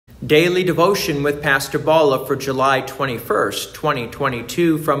Daily Devotion with Pastor Balla for July 21st,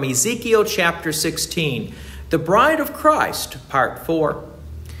 2022, from Ezekiel chapter 16, The Bride of Christ, Part 4.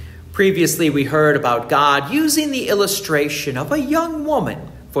 Previously, we heard about God using the illustration of a young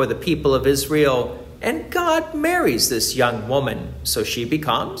woman for the people of Israel, and God marries this young woman, so she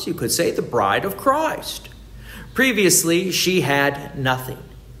becomes, you could say, the bride of Christ. Previously, she had nothing,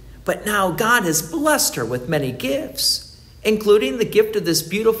 but now God has blessed her with many gifts, including the gift of this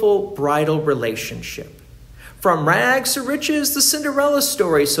beautiful bridal relationship. From rags to riches, the Cinderella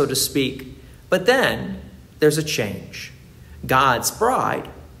story, so to speak. But then there's a change. God's bride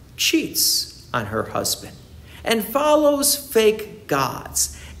cheats on her husband and follows fake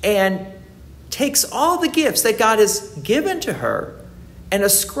gods and takes all the gifts that God has given to her and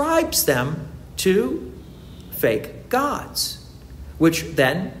ascribes them to fake gods, which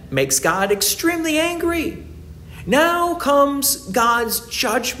then makes God extremely angry. Now comes God's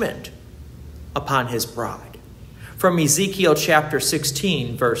judgment upon his bride. From Ezekiel chapter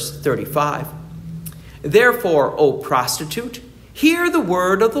 16, verse 35. Therefore, O prostitute, hear the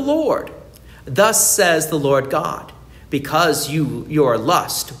word of the Lord. Thus says the Lord God, because your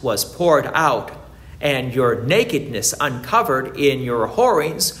lust was poured out and your nakedness uncovered in your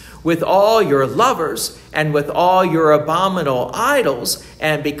whorings with all your lovers and with all your abominable idols,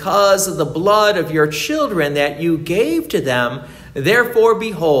 and because of the blood of your children that you gave to them, therefore,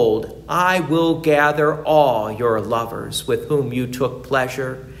 behold, I will gather all your lovers with whom you took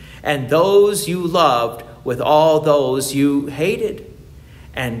pleasure, and those you loved with all those you hated.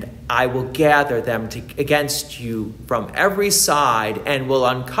 And I will gather them against you from every side, and will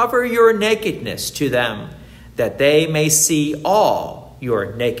uncover your nakedness to them, that they may see all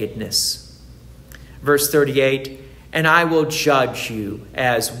your nakedness. Verse 38, and I will judge you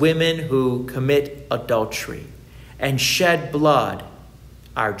as women who commit adultery and shed blood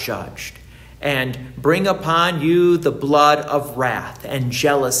are judged, and bring upon you the blood of wrath and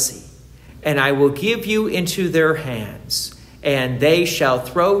jealousy. And I will give you into their hands, and they shall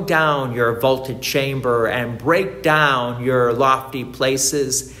throw down your vaulted chamber and break down your lofty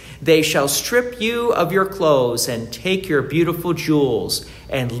places. They shall strip you of your clothes and take your beautiful jewels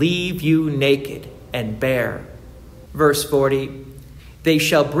and leave you naked and bare. Verse 40, they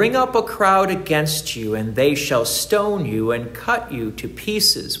shall bring up a crowd against you, and they shall stone you and cut you to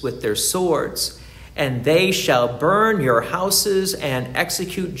pieces with their swords. And they shall burn your houses and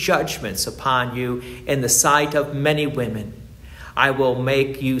execute judgments upon you in the sight of many women. I will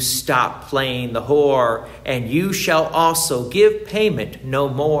make you stop playing the whore, and you shall also give payment no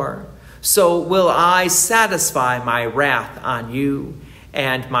more. So will I satisfy my wrath on you,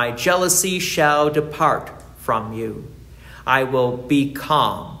 and my jealousy shall depart from you. I will be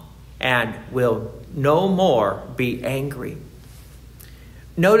calm and will no more be angry.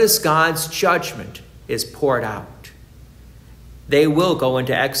 Notice God's judgment is poured out. They will go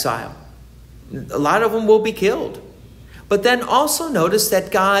into exile. A lot of them will be killed. But then also notice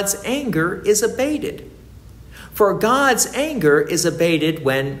that God's anger is abated. For God's anger is abated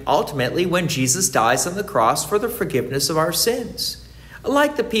ultimately when Jesus dies on the cross for the forgiveness of our sins.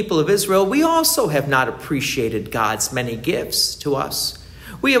 Like the people of Israel, we also have not appreciated God's many gifts to us.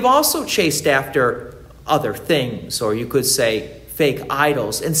 We have also chased after other things, or you could say fake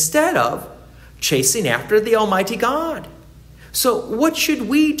idols, instead of chasing after the Almighty God. So what should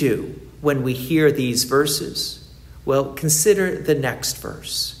we do when we hear these verses? Well, consider the next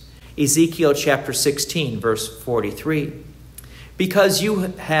verse. Ezekiel chapter 16, verse 43. Because you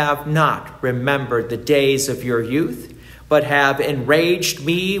have not remembered the days of your youth, but have enraged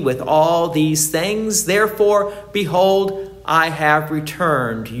me with all these things, therefore, behold, I have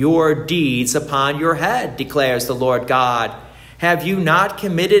returned your deeds upon your head, declares the Lord God. Have you not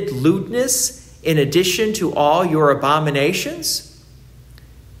committed lewdness in addition to all your abominations?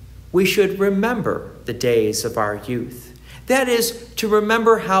 We should remember the days of our youth. That is, to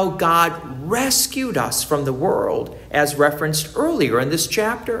remember how God rescued us from the world, as referenced earlier in this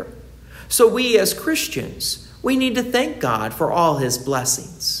chapter. So we as Christians, we need to thank God for all his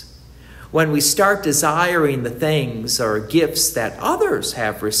blessings. When we start desiring the things or gifts that others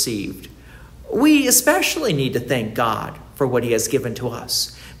have received, we especially need to thank God for what he has given to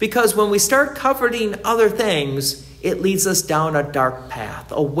us. Because when we start coveting other things, it leads us down a dark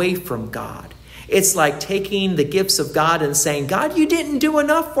path away from God. It's like taking the gifts of God and saying, God, you didn't do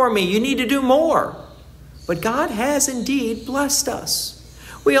enough for me. You need to do more. But God has indeed blessed us.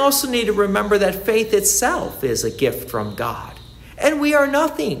 We also need to remember that faith itself is a gift from God. And we are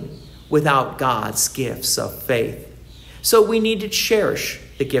nothing without God's gifts of faith. So we need to cherish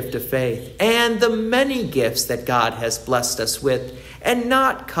the gift of faith, and the many gifts that God has blessed us with, and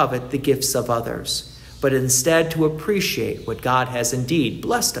not covet the gifts of others, but instead to appreciate what God has indeed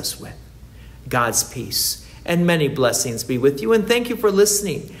blessed us with. God's peace and many blessings be with you, and thank you for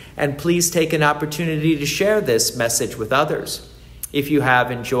listening. And please take an opportunity to share this message with others. If you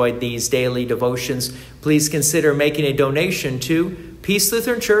have enjoyed these daily devotions, please consider making a donation to Peace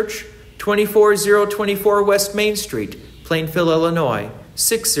Lutheran Church, 24024 West Main Street, Plainfield, Illinois,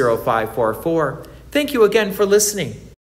 60544. Thank you again for listening.